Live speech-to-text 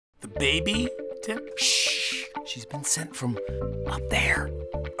baby, Tim? Shh! She's been sent from up there.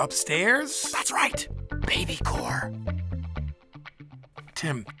 Upstairs? That's right. Baby core.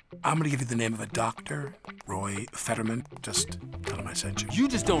 Tim, I'm gonna give you the name of a doctor, Roy Fetterman. Just tell him I sent you. You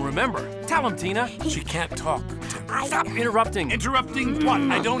just don't remember. Tell him, Tina. She can't talk, Tim. Stop interrupting. Interrupting what?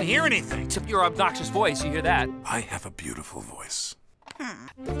 I don't hear anything. Except your obnoxious voice, you hear that? I have a beautiful voice.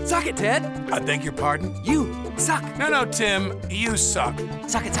 Suck it, Ted. I beg your pardon? You suck. No, Tim, you suck.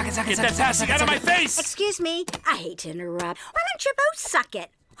 Suck it, suck it, suck it. Get that plastic out of my face! Excuse me, I hate to interrupt. Why don't you both suck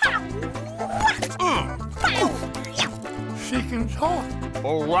it? She can talk.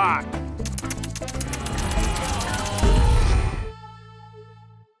 All right.